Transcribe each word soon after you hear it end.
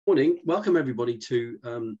Morning, welcome everybody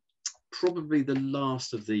to probably the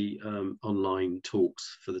last of the online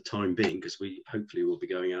talks for the time being, because we hopefully will be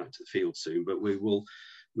going out to the field soon, but we will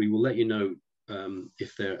let you know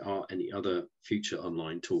if there are any other future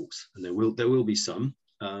online talks, and there will be some,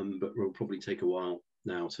 but we'll probably take a while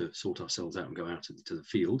now to sort ourselves out and go out to the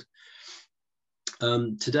field.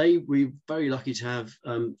 Today we're very lucky to have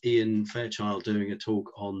Ian Fairchild doing a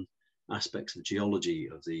talk on aspects of geology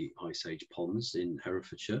of the Ice Age ponds in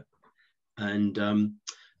Herefordshire, and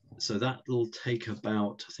so that will take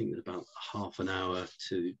about, I think, about half an hour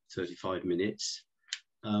to 35 minutes.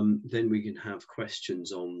 Then we can have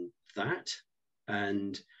questions on that,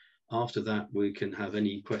 and after that we can have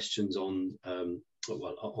any questions on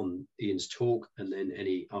on Ian's talk, and then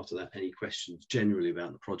after that any questions generally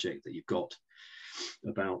about the project that you've got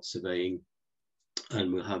about surveying,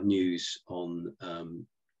 and we'll have news on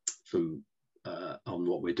on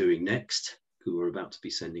what we're doing next, who we're about to be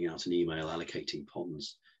sending out an email allocating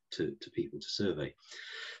ponds to people to survey.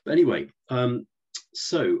 But anyway,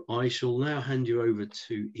 so I shall now hand you over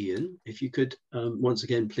to Ian. If you could once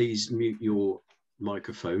again please mute your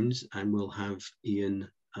microphones, and we'll have Ian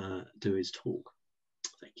do his talk.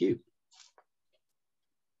 Thank you.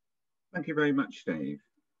 Thank you very much, Dave.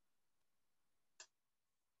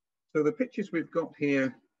 So the pictures we've got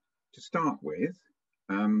here to start with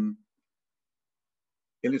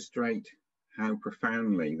illustrate how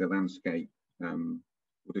profoundly the landscape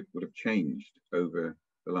would have changed over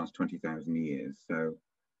the last 20,000 years. So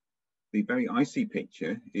the very icy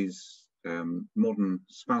picture is modern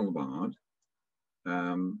Svalbard,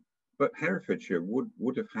 but Herefordshire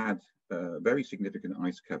would have had a very significant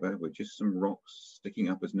ice cover with just some rocks sticking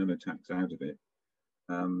up as nunataks out of it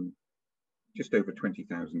just over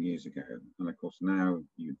 20,000 years ago. And of course now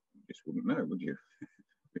you just wouldn't know, would you?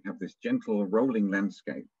 We have this gentle rolling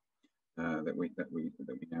landscape that we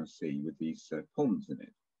now see with these ponds in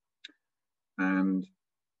it. And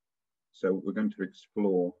so we're going to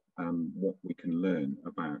explore what we can learn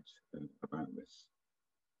about this.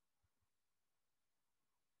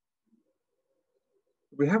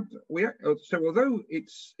 So although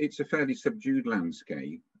it's a fairly subdued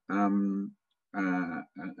landscape and a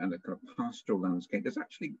kind of pastoral landscape,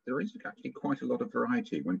 there is actually quite a lot of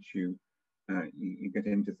variety once you get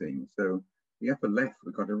into things. So the upper left,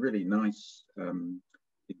 we've got a really nice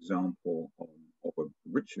example of a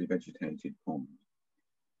richly vegetated pond.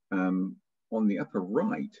 On the upper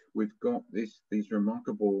right, we've got these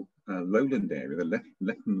remarkable lowland area, the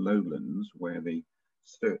Letten lowlands, where the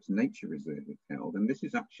Sturts Nature Reserve is held. And this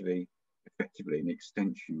is actually effectively an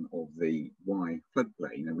extension of the Wye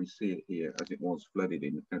floodplain, and we see it here as it was flooded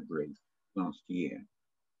in February last year.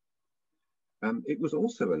 It was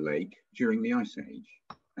also a lake during the Ice Age,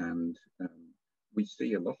 and we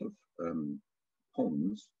see a lot of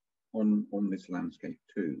ponds on this landscape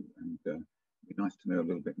too, and it'd be nice to know a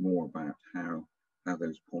little bit more about how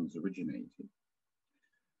those ponds originated.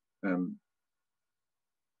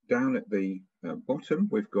 Down at the bottom,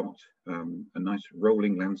 we've got a nice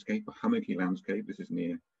rolling landscape, a hummocky landscape. This is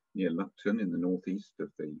near Lupton in the northeast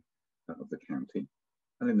of the county.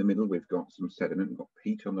 And in the middle, we've got some sediment. We've got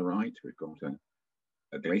peat on the right. We've got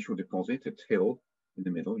a glacial deposit, a till in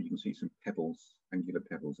the middle. You can see some pebbles, angular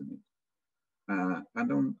pebbles in it.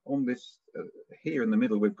 And on this, here in the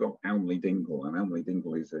middle, we've got Elmley Dingle. And Elmley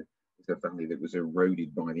Dingle is a valley that was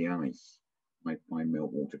eroded by the ice, by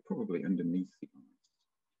meltwater, probably underneath the ice.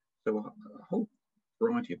 So a whole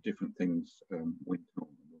variety of different things went on.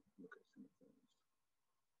 We'll look at some of those.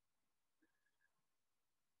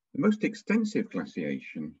 The most extensive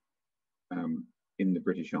glaciation in the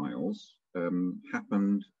British Isles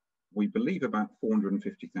happened, we believe, about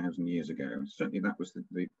 450,000 years ago. Certainly that was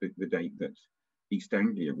the date that East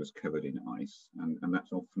Anglia was covered in ice, and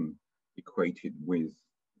that's often equated with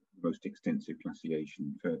the most extensive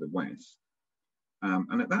glaciation further west.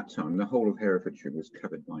 And at that time, the whole of Herefordshire was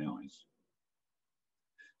covered by ice.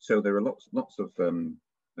 So there are lots of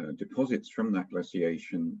deposits from that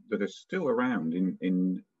glaciation that are still around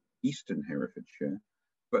in eastern Herefordshire,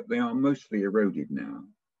 but they are mostly eroded now.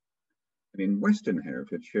 And in western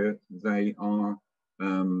Herefordshire, they are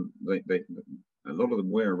a lot of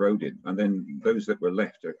them were eroded, and then those that were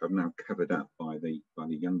left are now covered up by the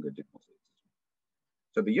younger deposits.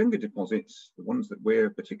 So the younger deposits, the ones that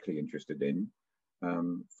we're particularly interested in,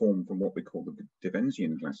 formed from what we call the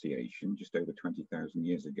Devensian glaciation just over 20,000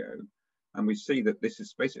 years ago. And we see that this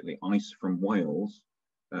is basically ice from Wales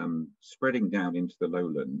spreading down into the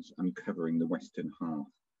lowlands and covering the western half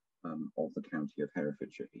of the county of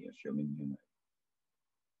Herefordshire here, shown in yellow.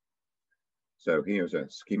 So here's a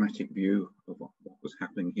schematic view of what was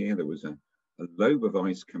happening here. There was a a lobe of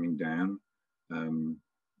ice coming down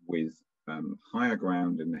with higher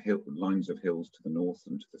ground in the lines of hills to the north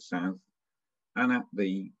and to the south. And at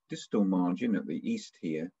the distal margin, at the east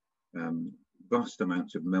here, vast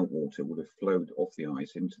amounts of meltwater would have flowed off the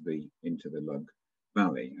ice into the Lug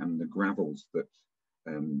Valley, and the gravels that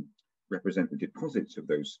represent the deposits of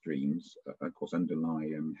those streams, of course, underlie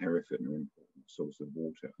Hereford, an important source of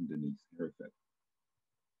water underneath Hereford.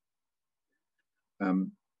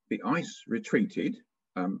 The ice retreated.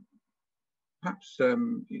 Perhaps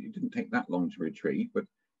it didn't take that long to retreat, but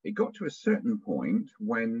it got to a certain point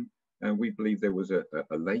when we believe there was a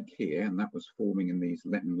lake here, and that was forming in these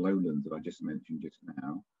Letton lowlands that I just mentioned just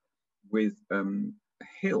now, with a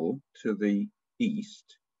hill to the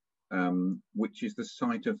east, which is the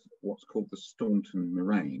site of what's called the Staunton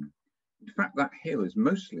Moraine. In fact, that hill is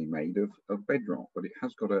mostly made of bedrock, but it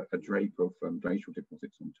has got a drape of glacial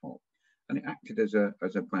deposits on top, and it acted as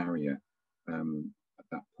a barrier at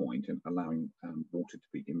that point, and allowing water to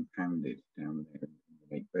be impounded down there in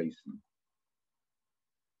the lake basin.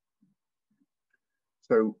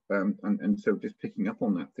 So, and so just picking up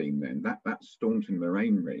on that theme then, that Staunton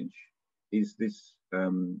Moraine Ridge is this,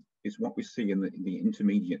 is what we see in the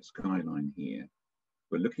intermediate skyline here.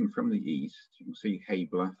 We're looking from the east, you can see Hay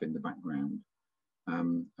Bluff in the background,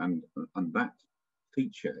 and that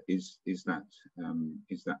feature is that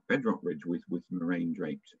bedrock ridge with moraine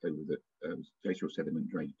draped over the, glacial sediment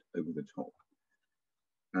draped over the top.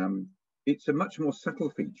 It's a much more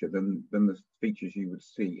subtle feature than the features you would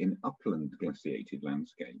see in upland glaciated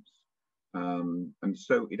landscapes. And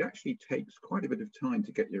so it actually takes quite a bit of time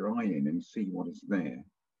to get your eye in and see what is there.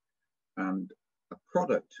 And a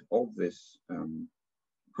product of this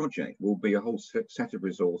project will be a whole set of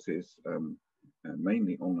resources,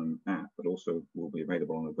 mainly on an app, but also will be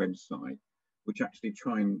available on a website, which actually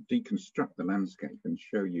try and deconstruct the landscape and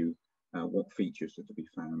show you what features are to be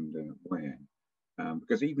found where.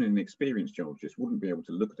 Because even an experienced geologist wouldn't be able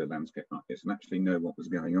to look at a landscape like this and actually know what was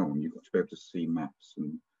going on. You've got to be able to see maps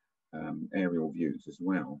and aerial views as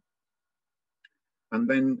well. And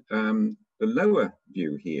then the lower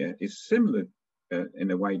view here is similar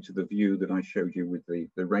in a way to the view that I showed you with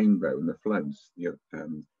the rainbow and the floods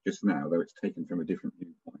just now, though it's taken from a different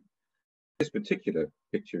viewpoint. This particular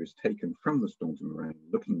picture is taken from the Staunton Moraine,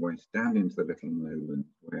 looking west down into the Little Lowland,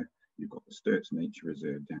 where you've got the Sturts Nature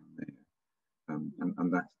Reserve down there.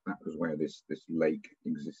 And that was where this lake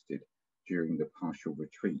existed during the partial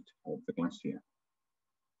retreat of the glacier.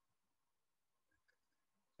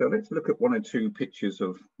 So let's look at one or two pictures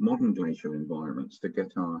of modern glacial environments to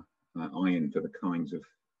get our eye in for the kinds of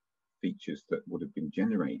features that would have been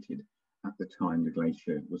generated at the time the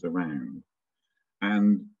glacier was around.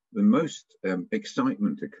 And the most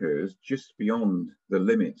excitement occurs just beyond the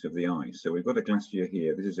limit of the ice. So we've got a glacier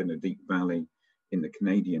here. This is in a deep valley in the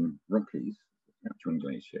Canadian Rockies, Saskatchewan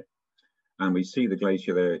Glacier. And we see the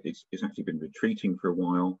glacier there, it's actually been retreating for a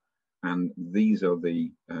while. And these are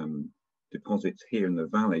the deposits here in the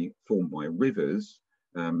valley formed by rivers,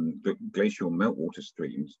 glacial meltwater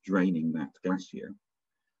streams draining that glacier.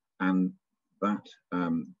 And that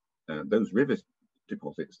those river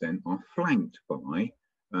deposits then are flanked by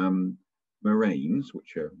moraines,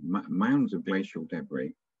 which are mounds of glacial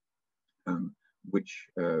debris, which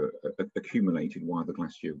accumulated while the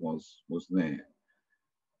glacier was there.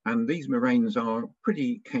 And these moraines are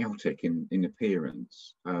pretty chaotic in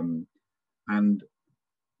appearance. And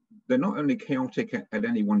they're not only chaotic at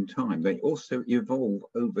any one time, they also evolve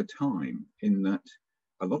over time, in that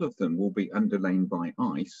a lot of them will be underlain by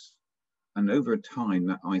ice, and over time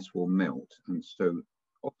that ice will melt. And so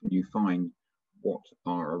often you find what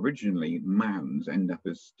are originally mounds end up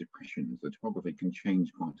as depressions. The topography can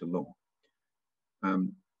change quite a lot.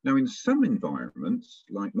 Now, in some environments,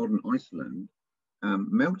 like modern Iceland,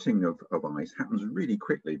 melting of ice happens really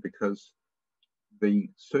quickly because the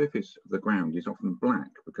surface of the ground is often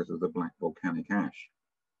black because of the black volcanic ash.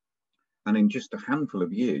 And in just a handful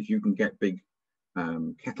of years, you can get big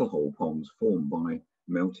kettle hole ponds formed by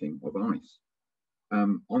melting of ice.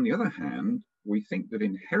 On the other hand, we think that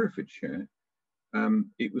in Herefordshire,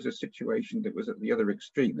 it was a situation that was at the other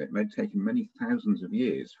extreme. It may have taken many thousands of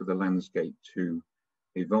years for the landscape to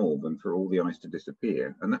evolve and for all the ice to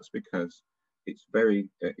disappear. And that's because it's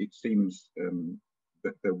it seems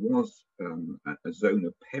that there was a zone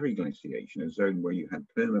of periglaciation, a zone where you had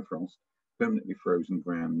permafrost, permanently frozen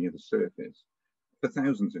ground near the surface for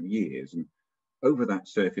thousands of years. And over that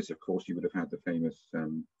surface, of course, you would have had the famous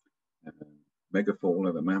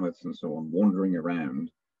megafauna, the mammoths and so on, wandering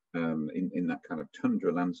around in that kind of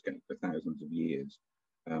tundra landscape for thousands of years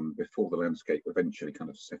before the landscape eventually kind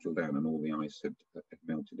of settled down and all the ice had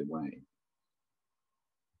melted away.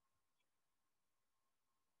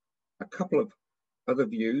 couple of other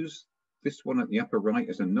views. This one at the upper right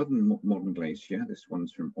is another modern glacier. This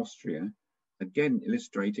one's from Austria, again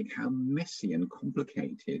illustrating how messy and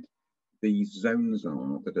complicated these zones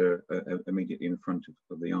are that are immediately in front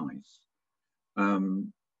of the ice.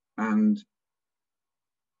 And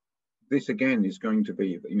this again is going to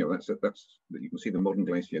be, you know, that's you can see the modern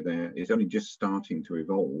glacier there is only just starting to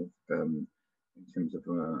evolve in terms of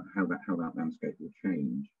how that landscape will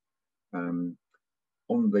change.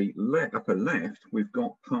 On the upper left, we've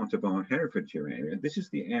got part of our Herefordshire area. This is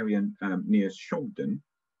the area near Shogden,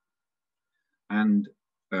 and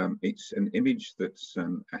it's an image that's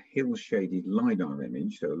a hill-shaded LiDAR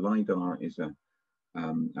image. So LiDAR is a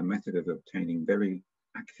method of obtaining very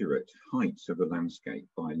accurate heights of the landscape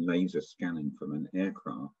by laser scanning from an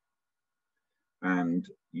aircraft. And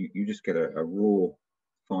you just get a raw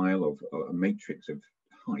file of a matrix of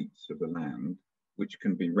heights of the land, which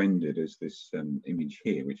can be rendered as this image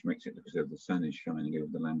here, which makes it look as though the sun is shining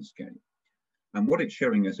over the landscape. And what it's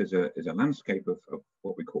showing us is a landscape of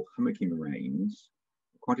what we call hummocky moraines,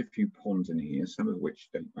 quite a few ponds in here, some of which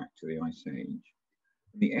date back to the Ice Age.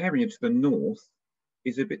 The area to the north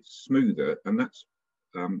is a bit smoother, and that's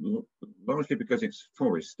largely because it's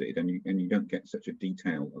forested and you don't get such a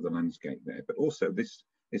detail of the landscape there. But also this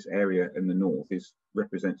area in the north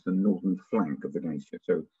represents the northern flank of the glacier.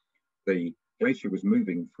 So the glacier was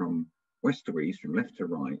moving from west to east, from left to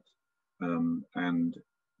right, and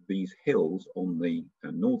these hills on the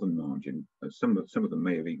northern margin, some of them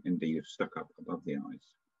may have indeed have stuck up above the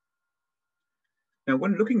ice. Now,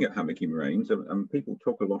 when looking at hummocky moraines, people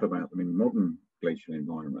talk a lot about them in modern glacial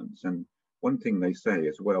environments, and one thing they say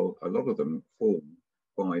as well, a lot of them form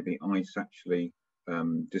by the ice actually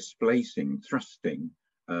displacing, thrusting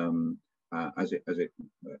as it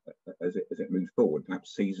moves forward,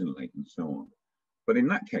 perhaps seasonally and so on. But in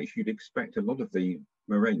that case, you'd expect a lot of the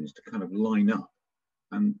moraines to kind of line up,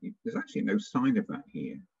 and there's actually no sign of that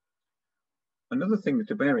here. Another thing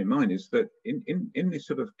to bear in mind is that in this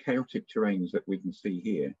sort of chaotic terrains that we can see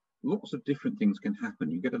here, lots of different things can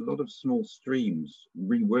happen. You get a lot of small streams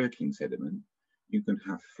reworking sediment. You can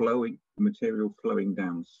have material flowing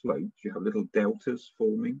down slopes. You have little deltas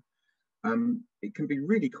forming. It can be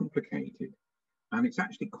really complicated, and it's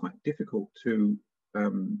actually quite difficult to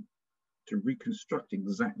reconstruct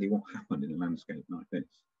exactly what happened in a landscape like this.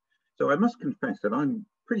 So I must confess that I'm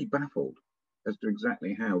pretty baffled as to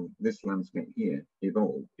exactly how this landscape here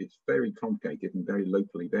evolved. It's very complicated and very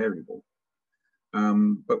locally variable.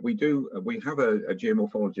 But we have a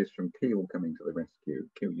geomorphologist from Keele coming to the rescue,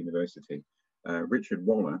 Keele University, Richard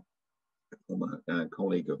Waller, a former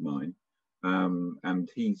colleague of mine, and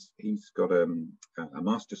he's got a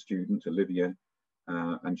master student, Olivia,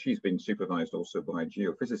 and she's been supervised also by a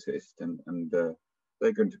geophysicist, and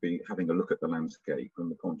they're going to be having a look at the landscape from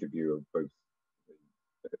the point of view of both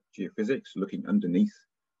geophysics, looking underneath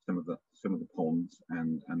some of the ponds,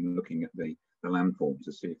 and looking at the landforms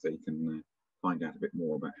to see if they can find out a bit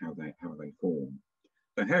more about how they form.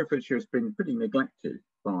 So Herefordshire has been pretty neglected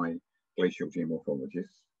by glacial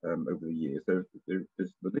geomorphologists over the years. The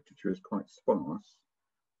literature is quite sparse,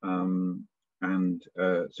 and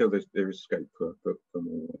so there is scope for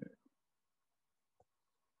more work.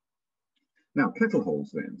 Now, kettle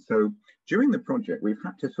holes then. So during the project, we've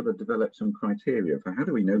had to sort of develop some criteria for how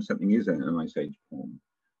do we know something is an ice age pond.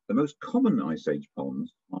 The most common ice age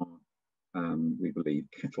ponds are, we believe,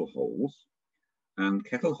 kettle holes. And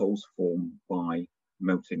kettle holes form by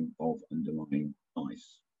melting of underlying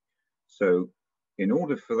ice. So in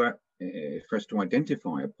order for that, for us to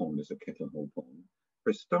identify a pond as a kettle hole pond, for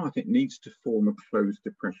a start, it needs to form a closed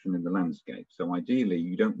depression in the landscape. So ideally,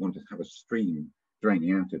 you don't want to have a stream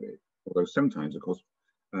draining out of it. Although sometimes, of course,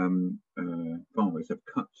 farmers have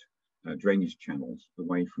cut drainage channels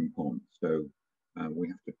away from ponds. So we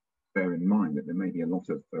have to bear in mind that there may be a lot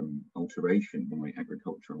of alteration by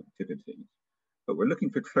agricultural activities. But we're looking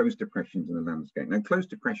for closed depressions in the landscape. Now, closed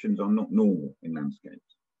depressions are not normal in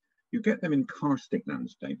landscapes. You get them in karstic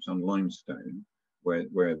landscapes on limestone, where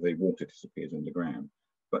the water disappears underground.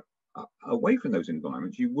 But away from those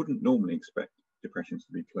environments, you wouldn't normally expect depressions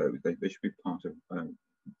to be closed. They should be part of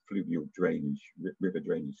fluvial drainage, river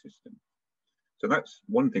drainage system. So that's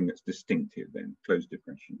one thing that's distinctive then, closed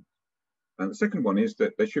depression. And the second one is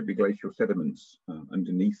that there should be glacial sediments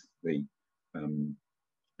underneath the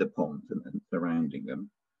ponds and surrounding them.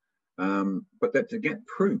 But that to get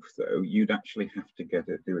proof, though, you'd actually have to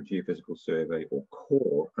do a geophysical survey or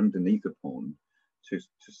core underneath a pond to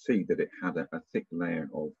see that it had some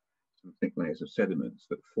thick layers of sediments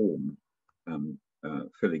that formed,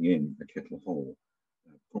 filling in a kettle hole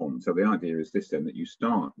pond. So the idea is this then, that you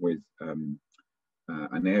start with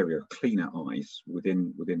an area of cleaner ice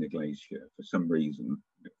within the glacier for some reason,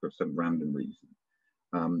 for some random reason.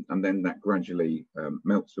 And then that gradually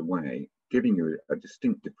melts away, giving you a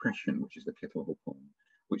distinct depression, which is the Kettlehole Pond,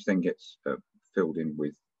 which then gets filled in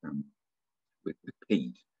with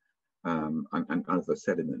peat and other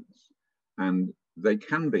sediments. And they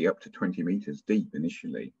can be up to 20 meters deep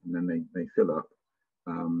initially, and then they fill up.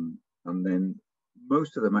 And then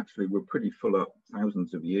most of them actually were pretty full up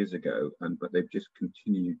thousands of years ago, but they've just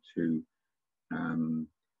continued to,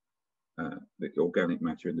 the organic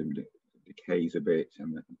matter in them decays a bit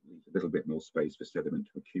and leaves a little bit more space for sediment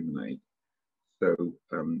to accumulate. So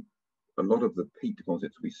a lot of the peat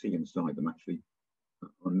deposits we see inside them actually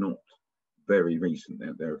are not very recent.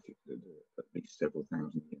 They're at least several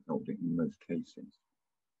thousand years old in most cases.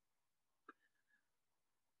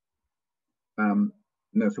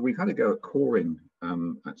 No, so we've had a go at coring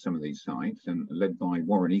at some of these sites, and led by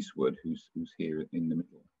Warren Eastwood, who's here in the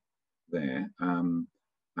middle there, and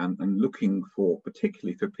looking for,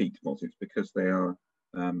 particularly for peat deposits, because they are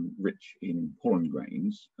rich in pollen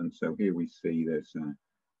grains. And so here we see there's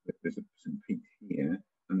some peat here,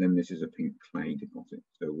 and then this is a pink clay deposit.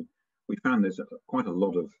 So we found there's quite a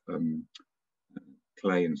lot of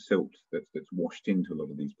clay and silt that's washed into a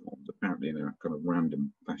lot of these ponds, apparently in a kind of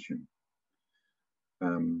random fashion.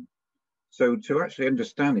 So to actually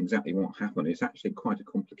understand exactly what happened, it's actually quite a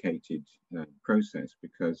complicated process,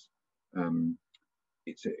 because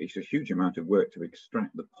it's a huge amount of work to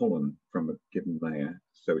extract the pollen from a given layer.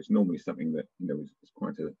 So it's normally something that is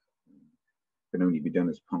quite can only be done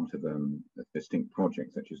as part of a distinct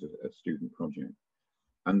project, such as a student project.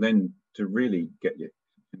 And then to really get you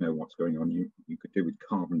to know what's going on, you could do with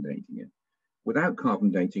carbon dating it. Without carbon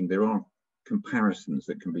dating, there are comparisons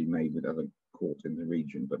that can be made with other cores in the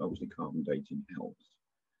region, but obviously carbon dating helps.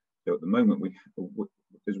 So at the moment,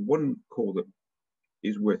 there's one core that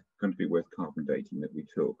is going to be worth carbon dating that we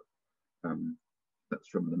took. That's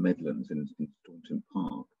from the Midlands in Staunton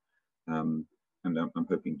Park, and I'm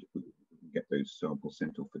hoping we can get those samples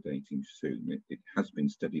sent off for dating soon. It has been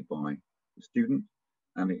studied by a student,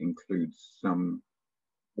 and it includes some,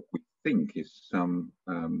 what we think is some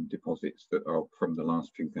deposits that are from the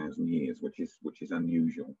last few thousand years, which is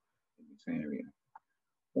unusual in this area.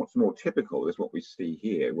 What's more typical is what we see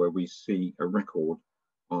here, where we see a record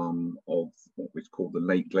of what was called the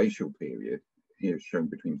late glacial period, here shown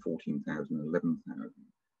between 14,000 and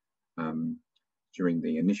 11,000, during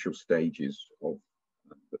the initial stages of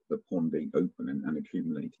the pond being open and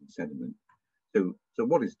accumulating sediment. So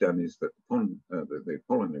what is done is that the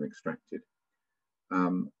pollen are extracted,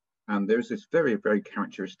 and there's this very, very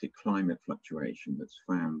characteristic climate fluctuation that's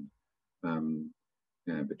found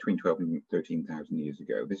between 12 and 13,000 years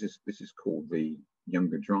ago. This is called the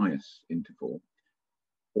Younger Dryas interval,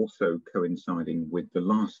 also coinciding with the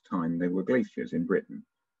last time there were glaciers in Britain,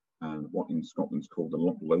 what in Scotland's called the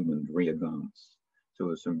Loch Lomond Readvance. So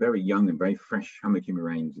there's some very young and very fresh hummocky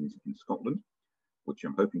moraines in Scotland, which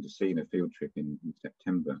I'm hoping to see in a field trip in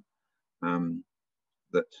September,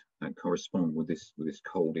 that correspond with this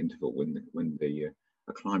cold interval when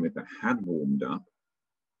a climate that had warmed up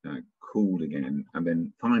cooled again, and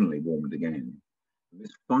then finally warmed again. And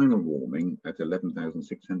this final warming at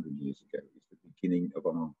 11,600 years ago is the beginning of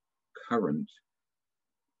our current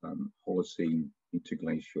Holocene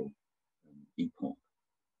interglacial epoch.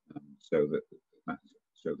 So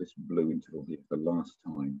this blue interval here is the last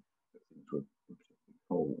time that things were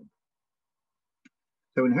cold.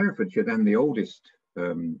 So in Herefordshire, then, the oldest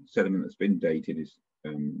sediment that's been dated is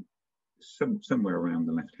somewhere around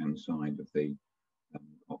the left-hand side of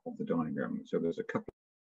the diagram. So there's a couple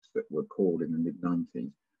that were called in the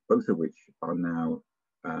mid-90s, both of which are now,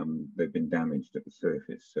 they've been damaged at the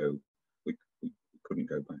surface, so we couldn't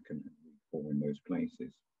go back and reform in those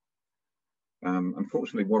places.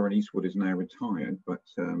 Unfortunately, Warren Eastwood is now retired, but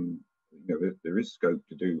there is scope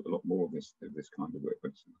to do a lot more of this kind of work,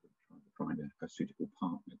 but trying to find a suitable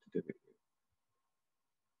partner to do it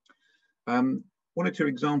with. One or two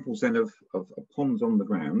examples then of ponds on the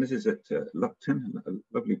ground. This is at Lupton, a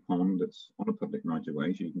lovely pond that's on a public right of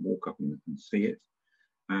way, so you can walk up and see it.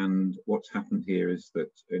 And what's happened here is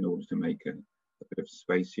that in order to make a bit of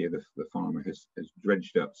space here, the farmer has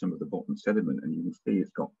dredged up some of the bottom sediment, and you can see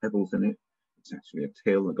it's got pebbles in it. It's actually a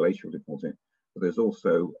till, a glacial deposit, but there's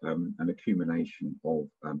also an accumulation of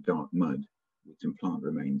dark mud with some plant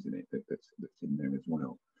remains in it that's in there as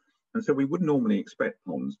well. And so we would normally expect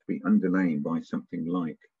ponds to be underlain by something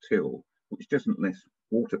like till, which doesn't let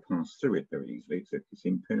water pass through it very easily. It's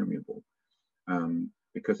impermeable.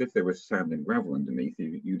 Because if there was sand and gravel underneath,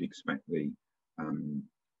 you'd expect the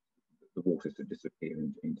the water to disappear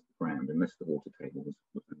into the ground unless the water table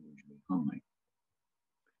was unusually high.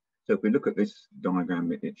 So if we look at this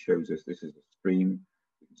diagram, it shows us this is a stream.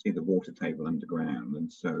 You can see the water table underground,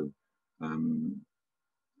 and so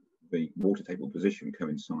the water table position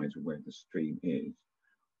coincides with where the stream is.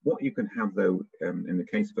 What you can have, though, in the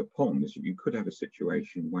case of a pond, is you could have a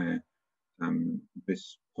situation where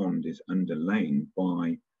this pond is underlain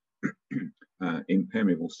by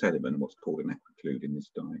impermeable sediment, what's called an aquiclude in this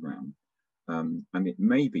diagram, and it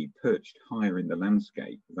may be perched higher in the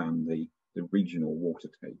landscape than the regional water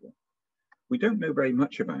table. We don't know very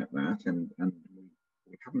much about that, and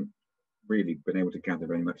we haven't really been able to gather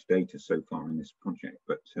very much data so far in this project,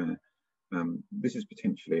 but this is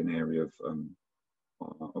potentially an area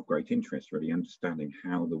of great interest, really understanding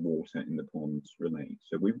how the water in the ponds relate.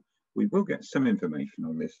 So we will get some information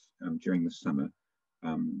on this during the summer.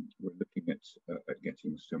 We're looking at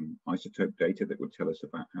getting some isotope data that will tell us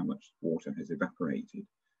about how much water has evaporated.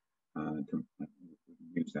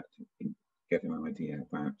 Use that to get an idea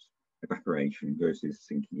about evaporation versus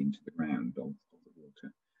sinking into the ground of the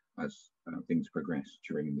water as things progress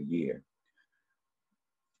during the year.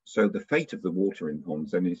 So the fate of the water in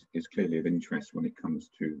ponds then is clearly of interest when it comes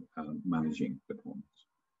to managing the ponds.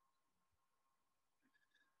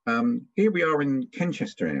 Here we are in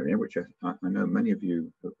Kenchester area, which I know many of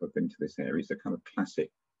you have been to this area. It's a kind of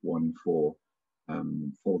classic one for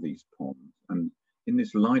these ponds. And in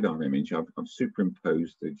this LiDAR image, I've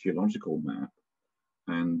superimposed the geological map,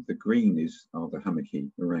 and the green are the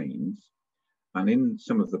hummocky moraines. And in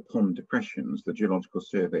some of the pond depressions, the Geological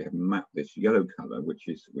Survey have mapped this yellow colour, which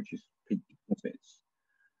is peat deposits.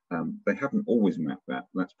 They haven't always mapped that.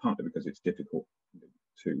 That's partly because it's difficult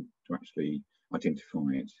to actually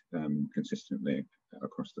identify it consistently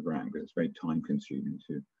across the ground, because it's very time consuming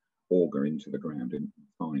to auger into the ground and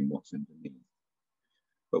find what's underneath.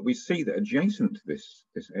 But we see that adjacent to this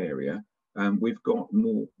area, we've got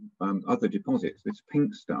more other deposits. This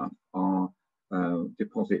pink stuff are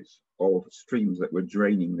deposits of streams that were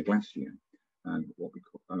draining the glacier, and what we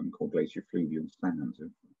call glacier fluvial sands,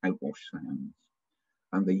 outwash sands.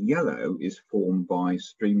 And the yellow is formed by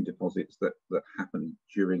stream deposits that happened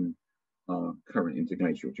during our current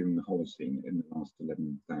interglacial, during the Holocene in the last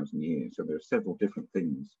 11,000 years. So there are several different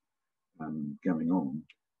things going on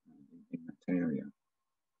in that area.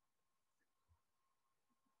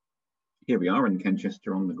 Here we are in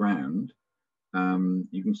Kenchester on the ground.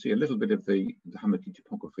 You can see a little bit of the hummocky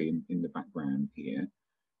topography in the background here.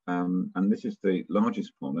 And this is the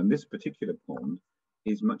largest pond, and this particular pond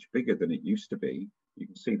is much bigger than it used to be. You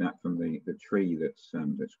can see that from the tree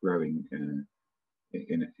that's growing in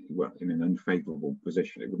an unfavourable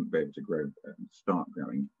position. It wouldn't be able to grow, start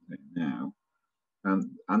growing now.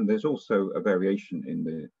 And there's also a variation in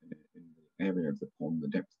the area of the pond, the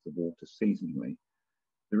depth of the water seasonally.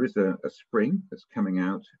 There is a spring that's coming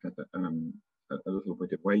out at a little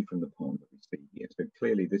bit away from the pond that we see here. So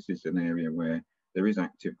clearly this is an area where there is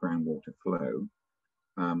active groundwater flow.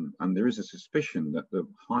 And there is a suspicion that the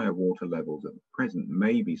higher water levels at present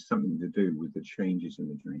may be something to do with the changes in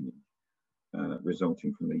the drainage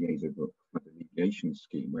resulting from the Yezo Brook flood alleviation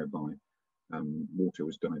scheme, whereby water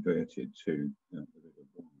was diverted to the River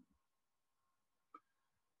Wye.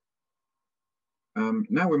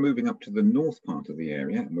 Now we're moving up to the north part of the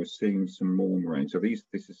area, and we're seeing some more moraines. So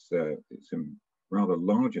this is some rather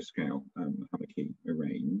larger scale hummocky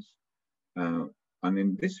moraines. And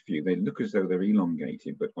in this view, they look as though they're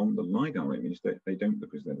elongated, but on the LiDAR image, they don't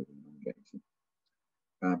look as though they're elongated.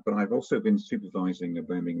 But I've also been supervising a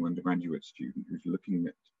Birmingham undergraduate student who's looking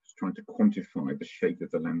at trying to quantify the shape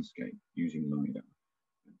of the landscape using LiDAR.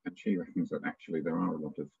 And she reckons that actually there are a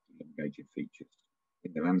lot of elongated features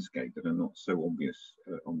in the landscape that are not so obvious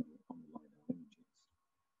on the LiDAR images.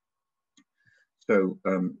 So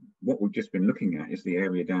what we've just been looking at is the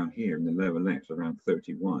area down here in the lower left, around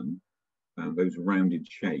 31, those rounded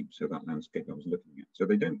shapes of that landscape I was looking at. So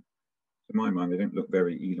they don't, to my mind, they don't look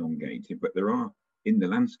very elongated, but there are in the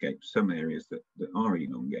landscape some areas that are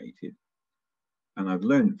elongated. And I've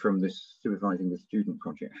learned from this supervising the student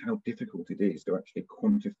project how difficult it is to actually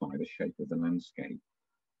quantify the shape of the landscape.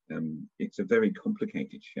 It's a very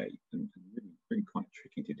complicated shape and really quite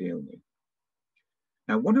tricky to deal with.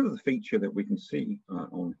 Now, one of the features that we can see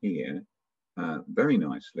on here very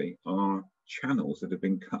nicely are channels that have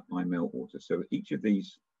been cut by meltwater. So each of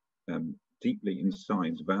these deeply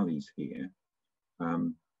incised valleys here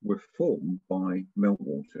were formed by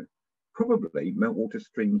meltwater, probably meltwater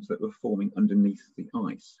streams that were forming underneath the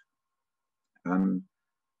ice.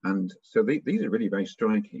 And so these are really very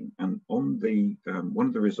striking. And on the one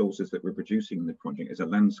of the resources that we're producing in the project is a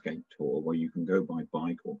landscape tour where you can go by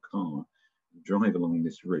bike or car, drive along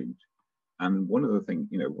this route. And one of the things,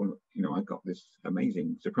 I got this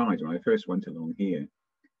amazing surprise when I first went along here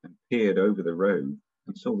and peered over the road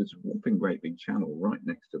and saw this whopping great big channel right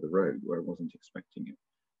next to the road where I wasn't expecting it.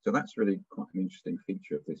 So that's really quite an interesting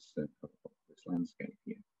feature of this landscape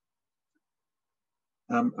here.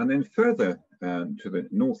 And then further to the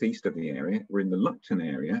northeast of the area, we're in the Lupton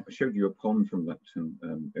area. I showed you a pond from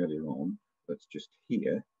Lupton earlier on, that's just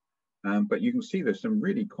here. But you can see there's some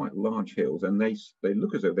really quite large hills, and they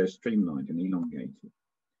look as though they're streamlined and elongated.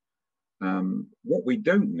 What we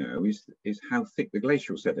don't know is how thick the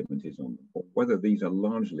glacial sediment is on them, or whether these are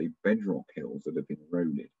largely bedrock hills that have been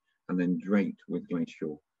eroded and then draped with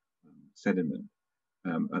glacial sediment.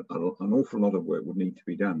 An awful lot of work would need to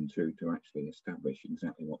be done to actually establish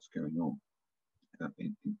exactly what's going on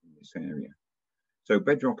in this area. So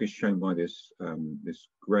bedrock is shown by this this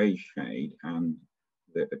grey shade, and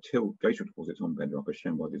the glacial deposits on bedrock are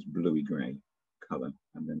shown by this bluey grey colour,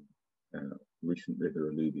 and then recent river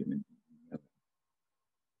alluvium in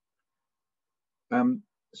yellow.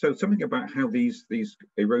 So something about how these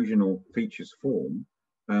erosional features form.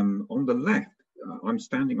 On the left, I'm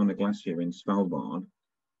standing on a glacier in Svalbard,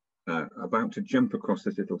 about to jump across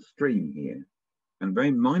this little stream here, and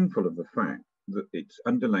very mindful of the fact that it's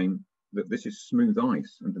underlain, that this is smooth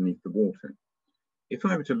ice underneath the water. If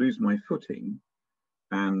I were to lose my footing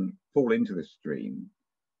and fall into the stream,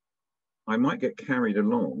 I might get carried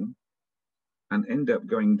along and end up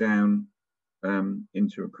going down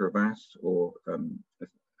into a crevasse or a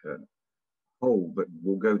hole that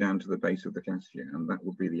will go down to the base of the glacier, and that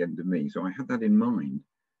would be the end of me. So I had that in mind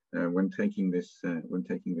when taking this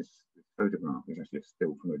photograph, which is actually a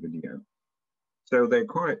still from a video. So they're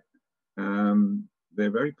quite,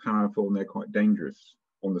 they're very powerful, and they're quite dangerous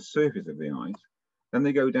on the surface of the ice. Then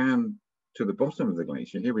they go down to the bottom of the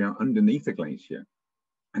glacier. Here we are underneath the glacier,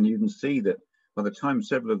 and you can see that by the time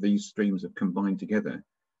several of these streams have combined together,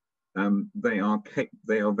 they are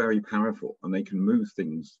very powerful, and they can move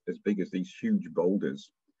things as big as these huge boulders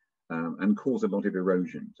and cause a lot of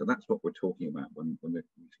erosion. So that's what we're talking about when we're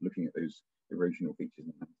looking at those erosional features in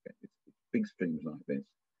the landscape. It's big streams like this.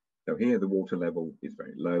 So here the water level is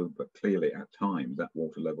very low, but clearly at times that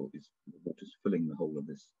water level is, the water's filling the whole of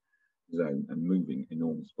this zone and moving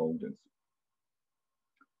enormous boulders.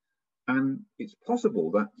 And it's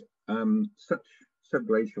possible that such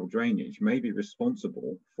subglacial drainage may be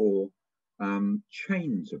responsible for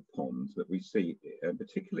chains of ponds that we see,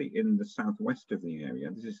 particularly in the southwest of the area.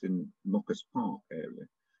 This is in Moccas Park area.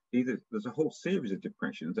 There's a whole series of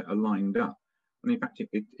depressions that are lined up. And in fact,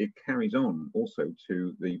 it carries on also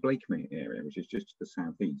to the Blakemere area, which is just to the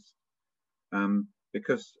southeast.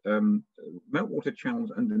 Because meltwater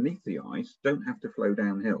channels underneath the ice don't have to flow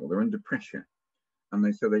downhill. They're under pressure.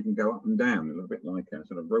 And so they can go up and down a little bit like a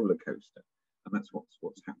sort of roller coaster. And that's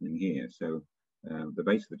what's happening here. So the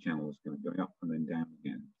base of the channel is going to go up and then down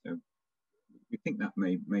again. So we think that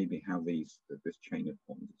may be how this chain of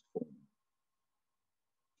ponds is formed.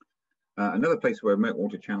 Another place where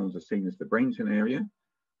meltwater channels are seen is the Brainton area.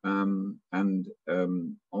 On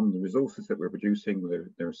the resources that we're producing,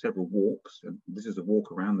 there are several walks. And this is a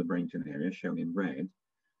walk around the Brainton area shown in red.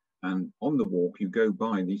 And on the walk, you go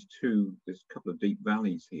by there's a couple of deep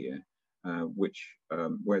valleys here,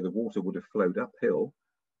 where the water would have flowed uphill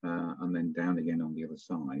and then down again on the other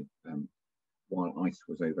side while ice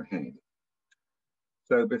was overhead.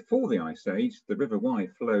 So before the Ice Age, the River Wye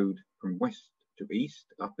flowed from west to east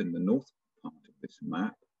up in the north part of this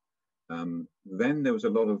map. Then there was a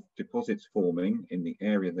lot of deposits forming in the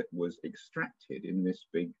area that was extracted in this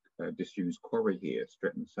big disused quarry here,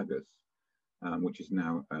 Stretton Suggers, which is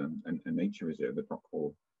now a nature reserve, the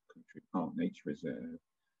Brockhall Country Park Nature Reserve.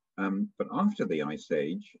 But after the Ice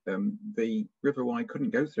Age, the River Wye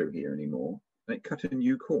couldn't go through here anymore, and it cut a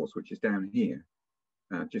new course, which is down here,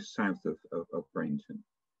 just south of Brainton.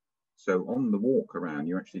 So on the walk around,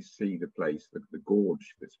 you actually see the place, the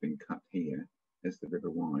gorge that's been cut here is the River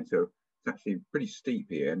Wye. So it's actually pretty steep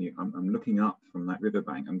here, and I'm looking up from that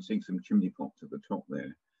riverbank. I'm seeing some chimney pots at the top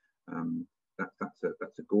there.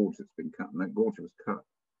 That's a gorge that's been cut, and that gorge was cut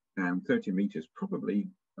down 30 meters, probably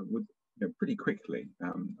pretty quickly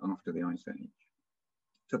after the Ice Age.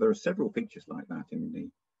 So there are several features like that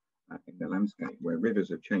in the landscape where rivers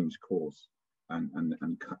have changed course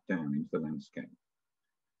and cut down into the landscape.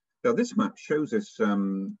 So this map shows us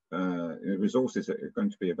resources that are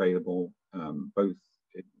going to be available, both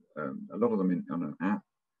a lot of them on an app.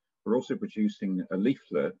 We're also producing a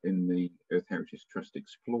leaflet in the Earth Heritage Trust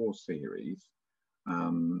Explore series,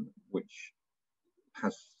 which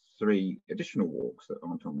has 3 additional walks that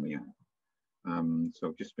aren't on the app. So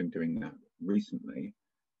I've just been doing that recently.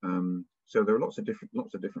 So there are lots of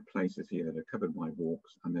different places here that are covered by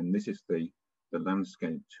walks, and then this is the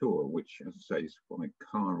landscape tour, which, as I say, is by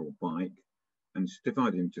car or bike, and it's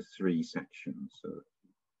divided into 3 sections, so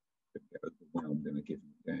it get overwhelmed in a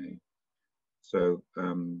given day. So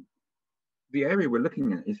the area we're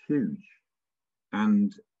looking at is huge,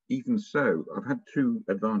 and even so, I've had 2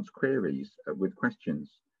 advanced queries with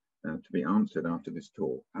questions to be answered after this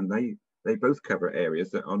talk, and they both cover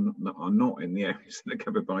areas that are not in the areas that are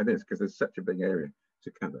covered by this, because there's such a big area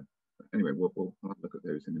to cover. But anyway, we'll have a look at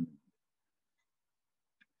those in a minute.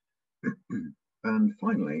 And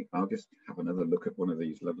finally, I'll just have another look at one of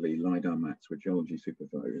these lovely LiDAR maps with Geology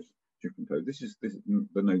superimposed. This is the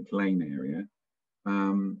Note Lane area.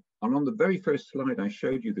 And on the very first slide I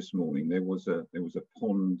showed you this morning, there was a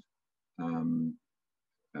pond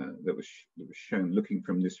that was shown looking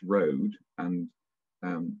from this road, and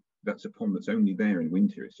that's a pond that's only there in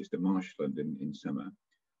winter. It's just a marshland in summer,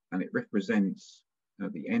 and it represents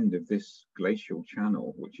the end of this glacial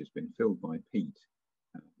channel, which has been filled by peat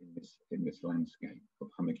in this landscape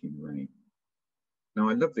of hummocking moraine. Now,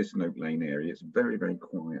 I love this Note Lane area. It's very, very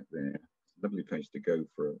quiet there. It's a lovely place to go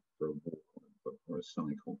for a walk or a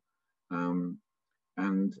cycle, and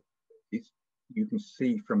you can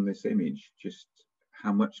see from this image just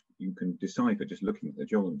how much you can decipher just looking at the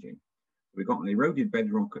geology. We've got an eroded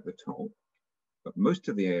bedrock at the top, but most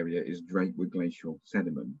of the area is draped with glacial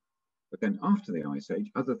sediment. But then after the Ice Age,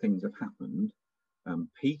 other things have happened.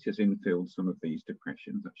 Peat has infilled some of these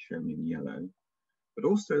depressions, that's shown in yellow. But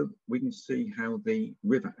also we can see how the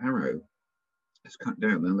River Arrow has cut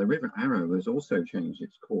down. And the River Arrow has also changed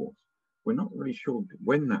its course. We're not really sure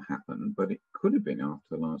when that happened, but it could have been after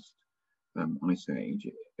the last Ice Age.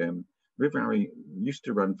 River Arrow used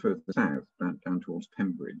to run further south, down towards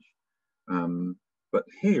Pembridge. But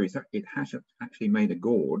here it has actually made a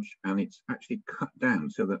gorge, and it's actually cut down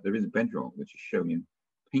so that there is bedrock, which is shown in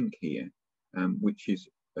pink here, which is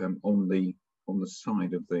on the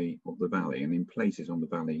side of the valley, and in places on the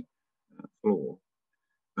valley floor.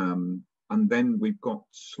 And then we've got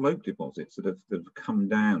slope deposits that have come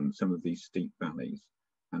down some of these steep valleys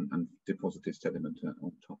and deposited sediment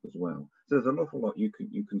on top as well. So there's an awful lot you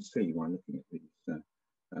can see while looking at these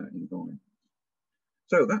environments.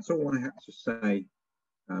 So that's all I had to say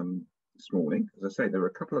this morning. As I say, there are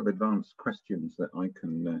a couple of advanced questions that I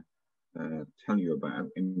can tell you about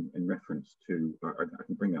in reference to. I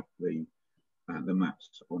can bring up the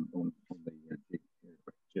maps on the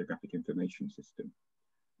geographic information system,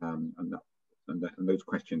 and those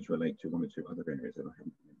questions relate to 1 or 2 other areas that I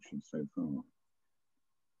haven't mentioned so far.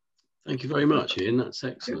 Thank you very much, Ian. That's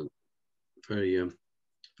excellent. Yeah.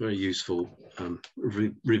 Very useful,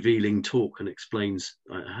 revealing talk, and explains.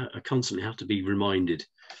 I constantly have to be reminded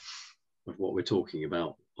of what we're talking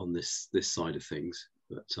about on this side of things.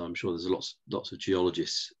 But I'm sure there's lots of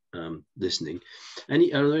geologists listening. Are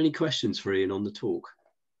there any questions for Ian on the talk?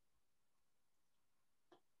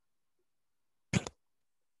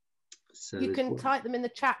 So you can type them in the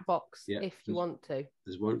chat box if you want to.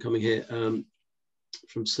 There's one coming here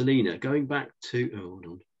from Selena. Going back to, hold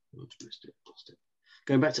on, lost it.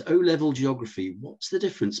 Going back to O-level geography, what's the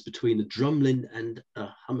difference between a drumlin and a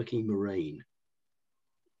hummocking moraine?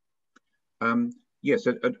 Yes,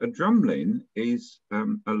 a drumlin is a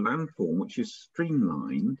landform which is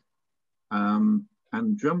streamlined, and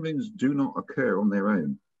drumlins do not occur on their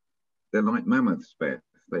own. They're like mammoths, Beth.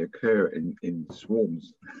 They occur in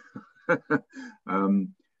swarms.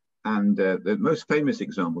 And the most famous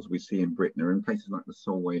examples we see in Britain are in places like the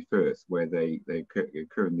Solway Firth, where they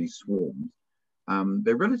occur in these swarms.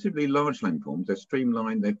 They're relatively large landforms. They're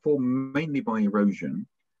streamlined. They're formed mainly by erosion,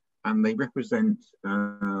 and they represent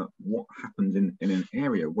what happens in an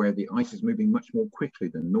area where the ice is moving much more quickly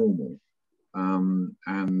than normal.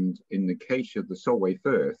 And in the case of the Solway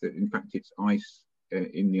Firth, in fact, it's ice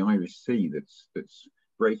in the Irish Sea that's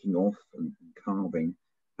breaking off and calving,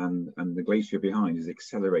 and the glacier behind is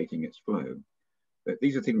accelerating its flow. But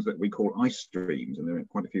these are things that we call ice streams, and there are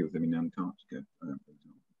quite a few of them in Antarctica, for example.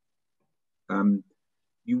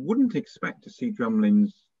 You wouldn't expect to see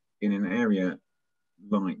drumlins in an area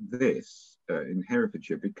like this in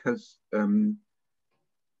Herefordshire, because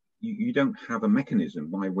you don't have a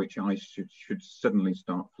mechanism by which ice should suddenly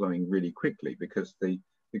start flowing really quickly, because the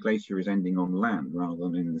glacier is ending on land rather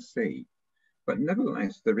than in the sea. But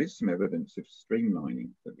nevertheless, there is some evidence of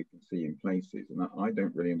streamlining that we can see in places, and I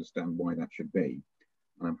don't really understand why that should be.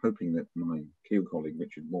 And I'm hoping that my Keele colleague,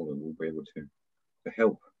 Richard Waller, will be able to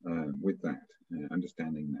help with that,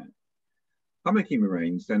 understanding that. Hummocky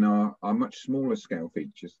moraines then are much smaller scale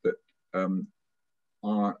features that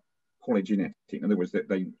are polygenetic. In other words, that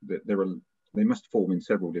they must form in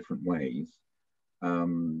several different ways.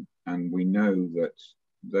 And we know that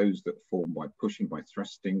those that form by pushing, by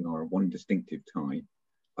thrusting, are one distinctive type.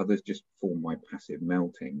 Others just form by passive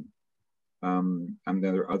melting. And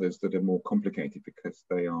there are others that are more complicated because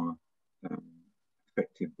they are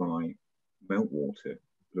affected by meltwater,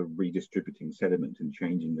 sort of redistributing sediment and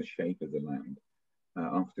changing the shape of the land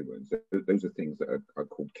afterwards. Those are things that are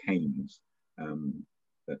called canes.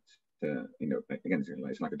 That you know, again,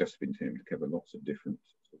 it's like a dustbin term to cover lots of different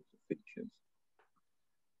sorts of features.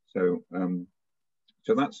 So,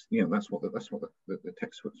 so that's, you know, that's what the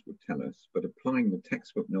textbooks would tell us. But applying the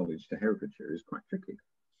textbook knowledge to Herefordshire is quite tricky.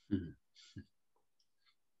 Mm-hmm.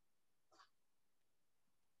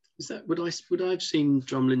 Is that, would I have seen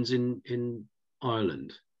drumlins in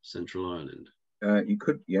Ireland, Central Ireland? You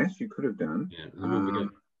could, yes, you could have done. Yeah,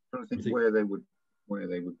 I think where they would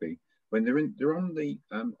be. When they're on the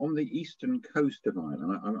eastern coast of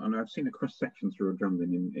Ireland, and I've seen a cross section through a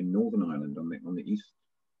drumlin in Northern Ireland on the east,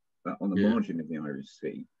 on the margin of the Irish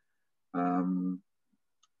Sea.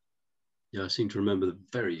 Yeah, I seem to remember the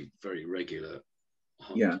very, very regular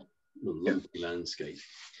lumpy landscape.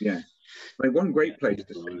 Yeah, I mean, one great place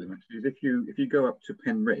to see them actually is if you go up to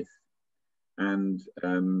Penrith and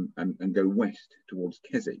go west towards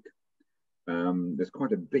Keswick. There's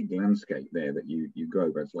quite a big landscape there that you go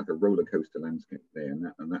over. It's like a roller coaster landscape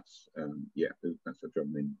there, and that's that's a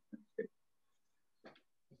drumlin landscape.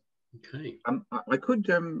 Okay. I could,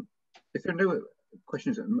 if there are no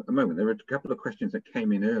questions at the moment, there are a couple of questions that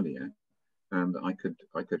came in earlier that I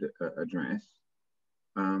could address.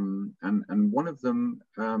 And one of them,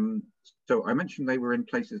 so I mentioned they were in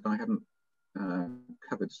places that I hadn't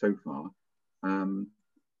covered so far.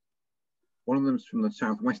 One of them's from the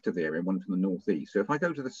southwest of the area, one from the northeast. So if I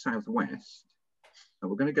go to the southwest,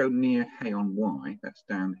 we're going to go near Hay-on-Wye, that's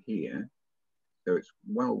down here. So it's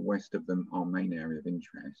well west of our main area of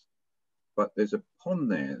interest. But there's a pond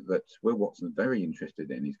there that Will Watson's very interested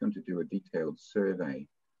in. He's going to do a detailed survey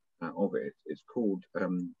of it. It's called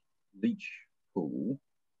Leach Pool.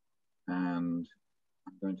 And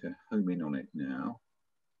I'm going to home in on it now.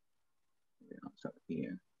 Yeah, it's up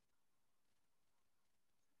here.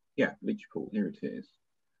 Yeah, Leach Pool, here it is.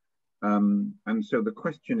 And so the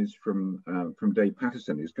question is from Dave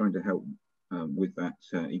Patterson, who's going to help with that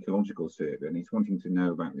ecological survey, and he's wanting to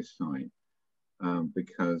know about this site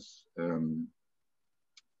because Beth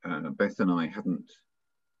and I hadn't,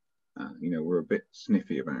 we're a bit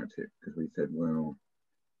sniffy about it because we said, well,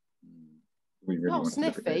 we really want to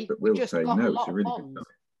look at it, but we'll say no, it's a really good site.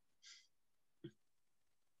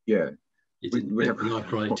 Yeah, we have our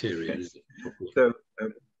criteria. So.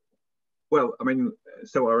 Well, I mean,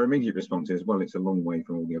 so our immediate response is, well, it's a long way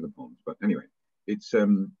from all the other ponds. But anyway, it's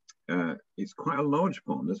quite a large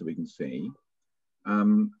pond, as we can see.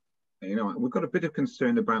 We've got a bit of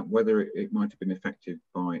concern about whether it might have been affected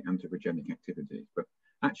by anthropogenic activities. But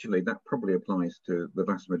actually, that probably applies to the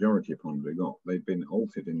vast majority of ponds we've got. They've been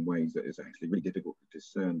altered in ways that is actually really difficult to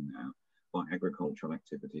discern now by agricultural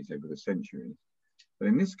activities over the centuries. But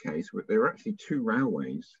in this case, there are actually two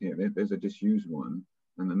railways. There's a disused one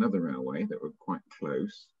and another railway that were quite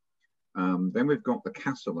close. Then we've got the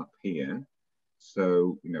castle up here.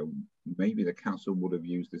 So, maybe the castle would have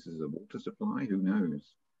used this as a water supply, who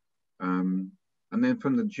knows? And then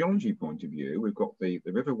from the geology point of view, we've got the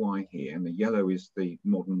River Wye here, and the yellow is the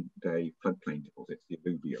modern day floodplain deposits, the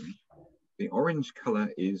alluvium. The orange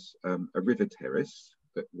colour is a river terrace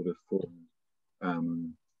that would have formed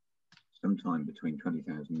sometime between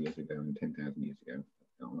 20,000 years ago and 10,000 years ago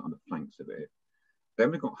on the flanks of it. Then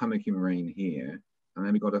we've got hummocky moraine here, and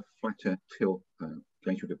then we've got a flatter tilt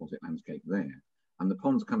glacial deposit landscape there. And the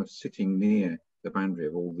pond's kind of sitting near the boundary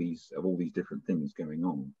of all these different things going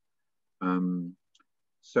on.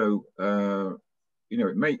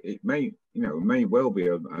 It may well be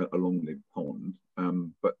a long-lived pond,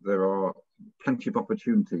 but there are plenty of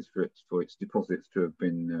opportunities for its deposits to have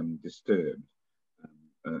been disturbed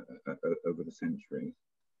over the centuries.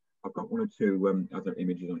 I've got one or two other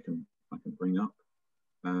images I can bring up.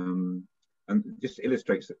 And just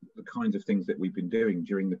illustrates the kinds of things that we've been doing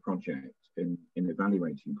during the project in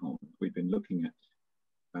evaluating ponds. We've been looking at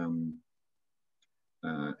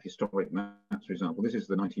historic maps, for example. This is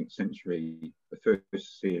the 19th century, the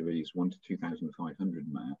first series 1 to 2,500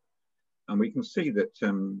 map. And we can see that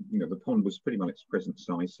the pond was pretty well its present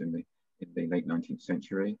size in the late 19th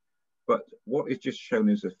century. But what is just shown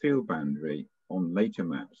as a field boundary on later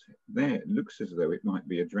maps, there it looks as though it might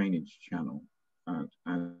be a drainage channel out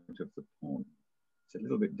of the pond. It's a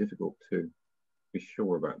little bit difficult to be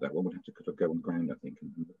sure about that. One would have to kind of go on the ground, I think,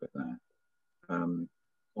 and look at that. On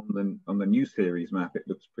the new series map, it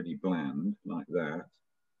looks pretty bland like that.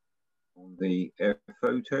 On the air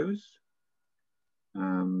photos,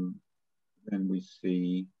 then we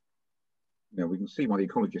see, we can see why the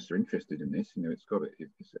ecologists are interested in this. It's got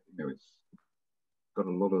a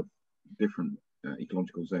lot of different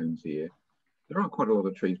ecological zones here. There are quite a lot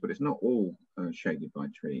of trees, but it's not all shaded by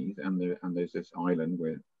trees. And there's this island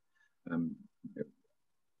where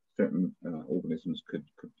certain organisms could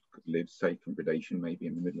live safe from predation, maybe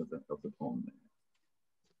in the middle of the pond there.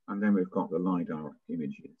 And then we've got the LiDAR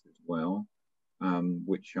images as well,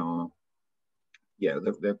 which are,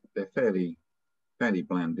 they're fairly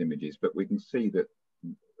bland images, but we can see that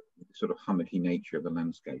the sort of hummocky nature of the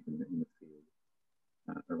landscape in the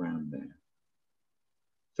field around there.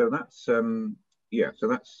 So that's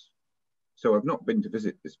so I've not been to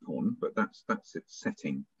visit this pond, but that's its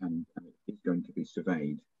setting, and it's going to be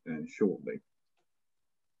surveyed shortly.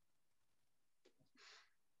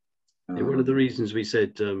 One of the reasons we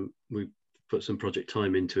said we put some project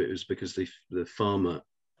time into it was because the farmer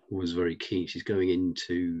was very keen. She's going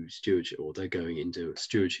into stewardship, or they're going into a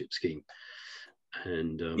stewardship scheme,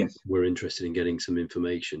 and yes, we're interested in getting some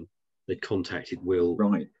information. They contacted Will,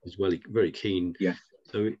 right, as well, very keen. Yeah.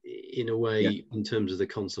 So in a way, in terms of the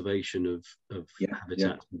conservation of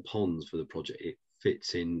habitats and ponds for the project, it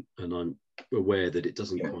fits in, and I'm aware that it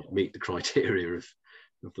doesn't quite meet the criteria of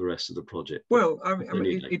the rest of the project. Well, I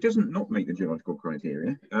mean it doesn't not meet the geological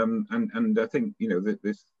criteria, and I think that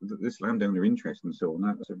this landowner interest and so on,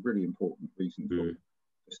 that's a really important reason for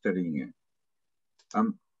studying it.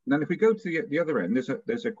 Then if we go to the other end,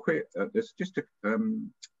 there's just a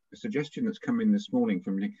suggestion that's come in this morning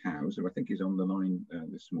from Nick Howes, who I think is on the line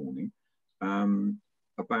this morning,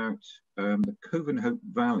 about the Covenhope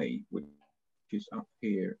Valley, which is up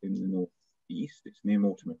here in the northeast. It's near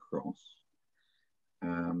Mortimer Cross.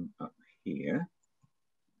 Up here,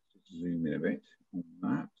 zoom in a bit on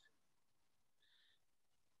that.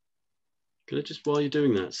 Can I just, while you're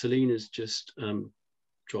doing that, Selena's just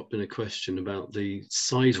dropped in a question about the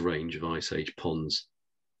size range of Ice Age ponds,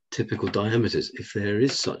 typical diameters, if there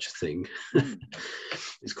is such a thing.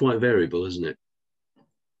 It's quite variable, isn't it?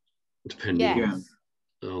 Depending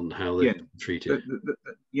on how they're treated.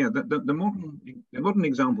 The modern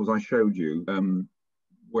examples I showed you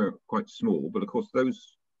were quite small, but of course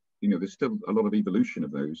those, there's still a lot of evolution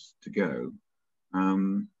of those to go.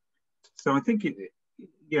 So I think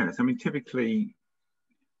yes, I mean, typically,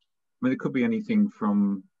 it could be anything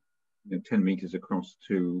from 10 meters across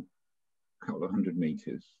to a couple of 100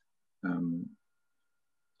 meters.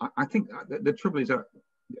 I think the trouble is that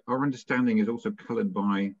our understanding is also colored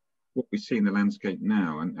by what we see in the landscape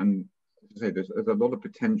now. And as I say, there's a lot of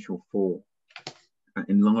potential for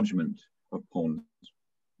enlargement of ponds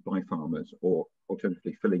by farmers, or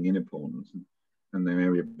alternatively filling in of ponds and their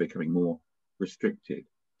area becoming more restricted.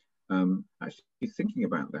 Actually thinking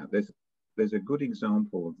about that, there's a good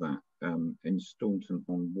example of that in Staunton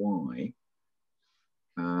on Wye,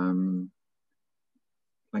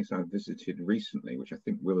 place I visited recently, which I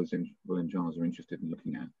think Will and Giles are interested in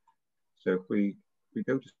looking at. So if we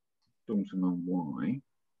go to Staunton on Wye,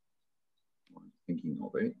 I'm thinking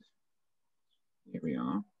of it. Here we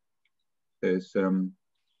are. There's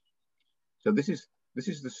so this is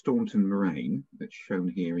the Staunton Moraine that's shown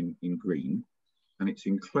here in green, and it's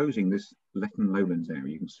enclosing this Letton Lowlands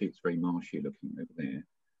area. You can see it's very marshy looking over there.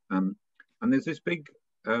 And there's this big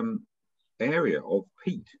area of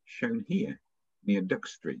peat shown here near Duck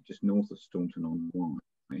Street, just north of Staunton on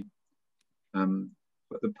Wye.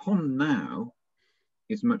 But the pond now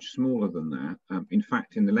is much smaller than that. In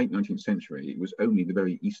fact, in the late 19th century, it was only the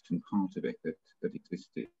very eastern part of it that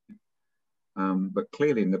existed. But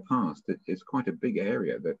clearly in the past, it's quite a big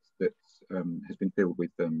area that has been filled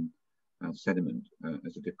with sediment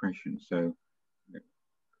as a depression. So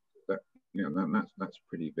that's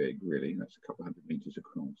pretty big, really. That's a couple of 100 meters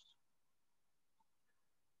across.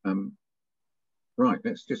 Right,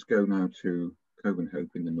 let's just go now to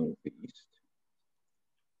Covenhope in the northeast.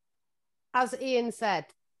 As Ian said,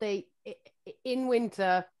 in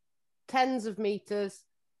winter, tens of meters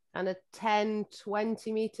and a 10,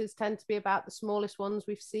 20 meters tend to be about the smallest ones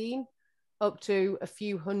we've seen, up to a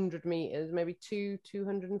few 100 meters, maybe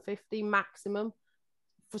 250 maximum,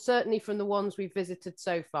 certainly from the ones we've visited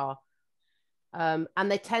so far. And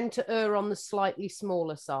they tend to err on the slightly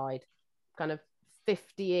smaller side, kind of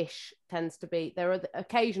 50-ish tends to be. There are the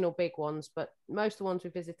occasional big ones, but most of the ones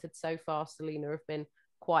we've visited so far, Selena, have been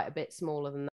quite a bit smaller than that.